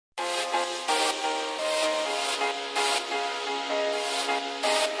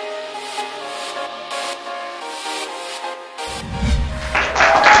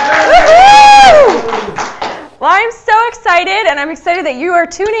and I'm excited that you are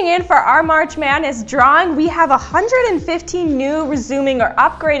tuning in for our March Madness drawing. We have 115 new, resuming, or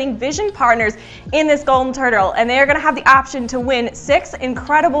upgrading Vision partners in this Golden Turtle, and they are going to have the option to win 6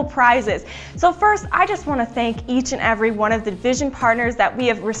 incredible prizes. So first, I just want to thank each and every one of the Vision partners that we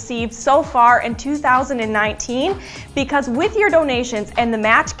have received so far in 2019, because with your donations and the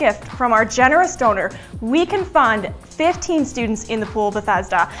match gift from our generous donor, we can fund 15 students in the Pool of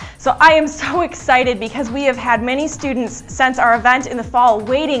Bethesda. So I am so excited because we have had many students since our event in the fall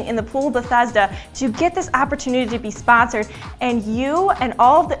waiting in the Pool of Bethesda to get this opportunity to be sponsored, and you and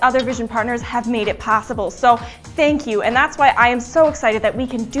all of the other Vision partners have made it possible. So thank you, and that's why I am so excited that we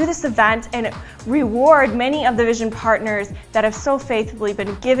can do this event and reward many of the Vision partners that have so faithfully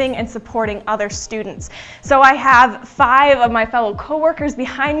been giving and supporting other students. So I have 5 of my fellow co-workers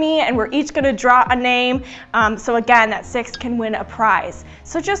behind me, and we're each going to draw a name. So again, that 6 can win a prize.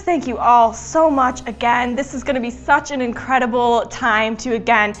 So just thank you all so much again. This is going to be such an incredible time to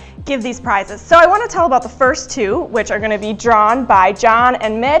again give these prizes. So I want to tell about the first 2, which are going to be drawn by John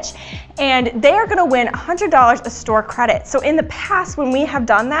and Mitch, and they are going to win $100 of store credit. So in the past, when we have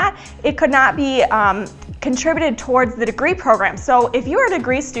done that, it could not be contributed towards the degree program. So if you're a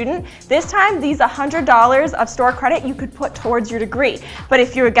degree student, this time these $100 of store credit you could put towards your degree. But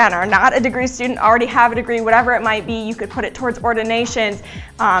if you again are not a degree student, already have a degree, whatever it might be, you could put it towards ordinations,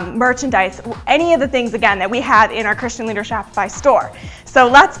 merchandise, any of the things again that we have in our Christian Leader Shopify store. So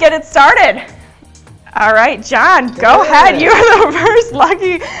let's get it started. All right, John, go ahead. You are the first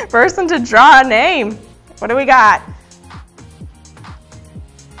lucky person to draw a name. What do we got?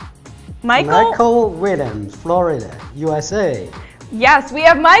 Michael Williams, Florida, USA. Yes, we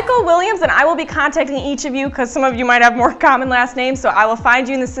have Michael Williams, and I will be contacting each of you because some of you might have more common last names, so I will find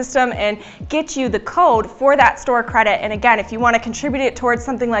you in the system and get you the code for that store credit. And again, if you want to contribute it towards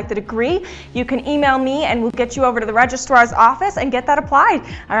something like the degree, you can email me and we'll get you over to the registrar's office and get that applied.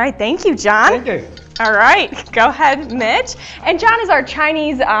 All right, thank you, John. Thank you. All right, go ahead, Mitch. And John is our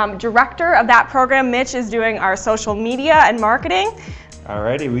Chinese director of that program. Mitch is doing our social media and marketing.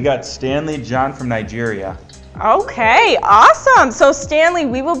 Alrighty, we got Stanley John from Nigeria. Okay, awesome. So Stanley,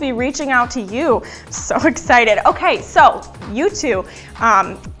 we will be reaching out to you. So excited. Okay, so you two,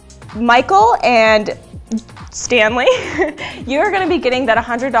 Michael and Stanley, you're going to be getting that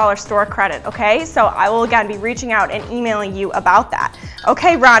 $100 store credit, okay? So I will again be reaching out and emailing you about that.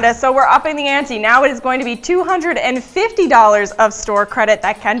 Okay, Rhonda, so we're upping the ante. Now it is going to be $250 of store credit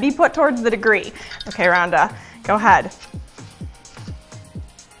that can be put towards the degree. Okay, Rhonda, go ahead.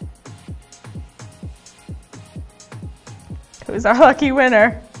 Who's our lucky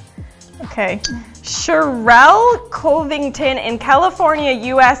winner? Okay, Sherelle Covington in California,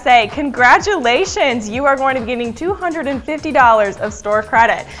 USA. Congratulations, you are going to be getting $250 of store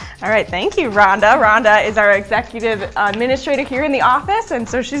credit. All right, thank you, Rhonda. Rhonda is our executive administrator here in the office, and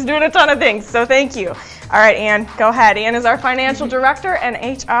so she's doing a ton of things, so thank you. All right, Ann, go ahead. Ann is our financial director and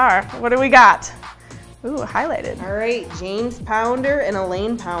HR. What do we got? Ooh, highlighted. All right, James Pounder and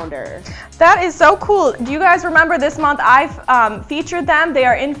Elaine Pounder. That is so cool. Do you guys remember this month I've featured them? They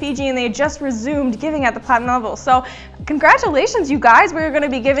are in Fiji and they just resumed giving at the platinum level. So congratulations, you guys. We're going to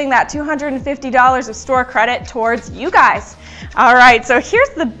be giving that $250 of store credit towards you guys. All right, so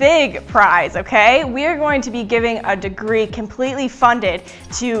here's the big prize, okay? We are going to be giving a degree completely funded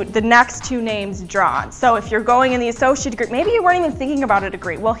to the next 2 names drawn. So if you're going in the associate degree, maybe you weren't even thinking about a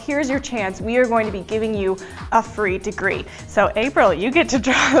degree. Well, here's your chance. We are going to be giving you a free degree. So April, you get to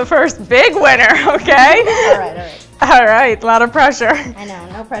draw the first big winner, okay? All right, all right. All right, a lot of pressure. I know,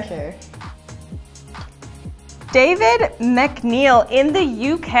 no pressure. David McNeil in the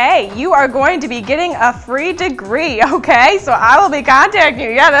UK. You are going to be getting a free degree, okay? So I will be contacting you.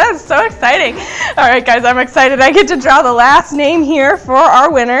 Yeah, that is so exciting. All right, guys, I'm excited. I get to draw the last name here for our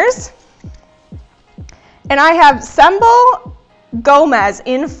winners. And I have Semble Gomez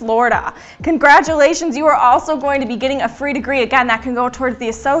in Florida. Congratulations, you are also going to be getting a free degree. Again, that can go towards the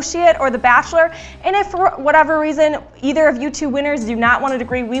associate or the bachelor. And if for whatever reason either of you 2 winners do not want a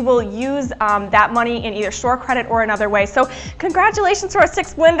degree, we will use that money in either store credit or another way. So congratulations to our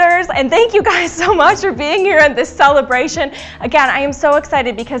 6 winners, and thank you guys so much for being here at this celebration. Again, I am so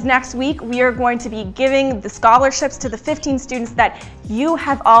excited because next week we are going to be giving the scholarships to the 15 students that you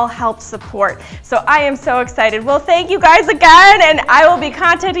have all helped support. So I am so excited. Well, thank you guys again, and I will be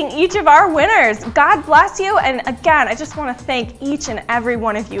contacting each of our winners. God bless you, and again, I just want to thank each and every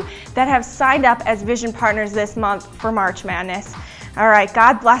one of you that have signed up as Vision Partners this month for March Madness. All right,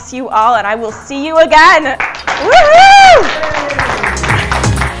 God bless you all, and I will see you again. Woo-hoo!